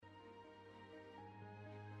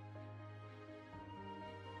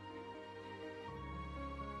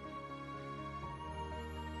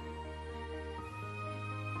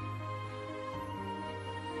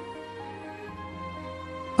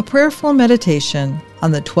A prayerful meditation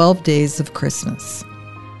on the 12 days of Christmas.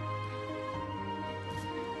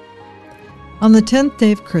 On the 10th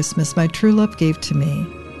day of Christmas, my true love gave to me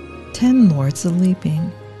 10 lords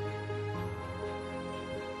a-leaping.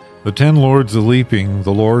 The 10 lords a-leaping,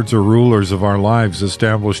 the lords or rulers of our lives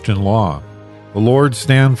established in law. The lords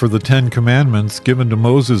stand for the 10 commandments given to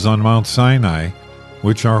Moses on Mount Sinai,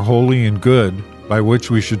 which are holy and good, by which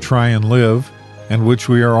we should try and live, and which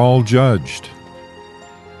we are all judged.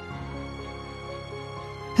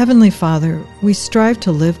 Heavenly Father, we strive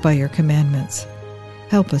to live by your commandments.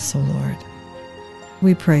 Help us, O Lord.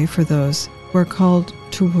 We pray for those who are called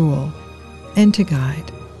to rule and to guide.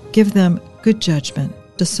 Give them good judgment,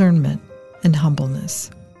 discernment, and humbleness.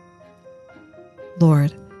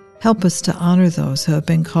 Lord, help us to honor those who have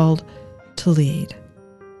been called to lead,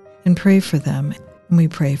 and pray for them, and we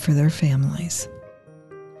pray for their families.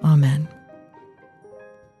 Amen.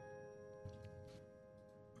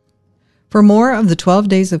 For more of the 12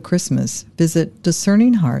 days of Christmas, visit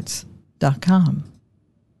discerninghearts.com.